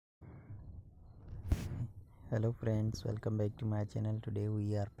Hello friends, welcome back to my channel. Today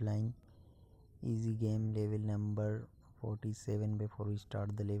we are playing easy game level number 47. Before we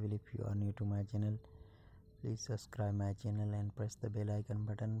start the level, if you are new to my channel, please subscribe my channel and press the bell icon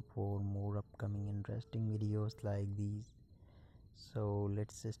button for more upcoming interesting videos like these. So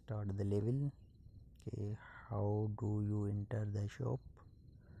let's start the level. Okay, how do you enter the shop?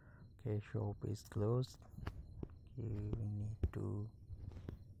 Okay, shop is closed. Okay, we need to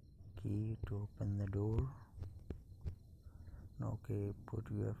key to open the door. Okay, put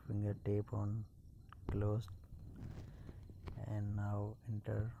your finger tape on closed and now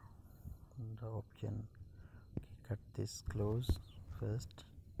enter the option. Okay, cut this close first.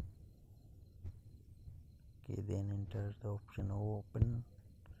 Okay, then enter the option open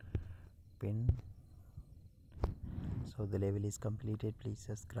pin. So the level is completed. Please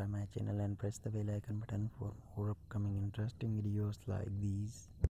subscribe my channel and press the bell icon button for more upcoming interesting videos like these.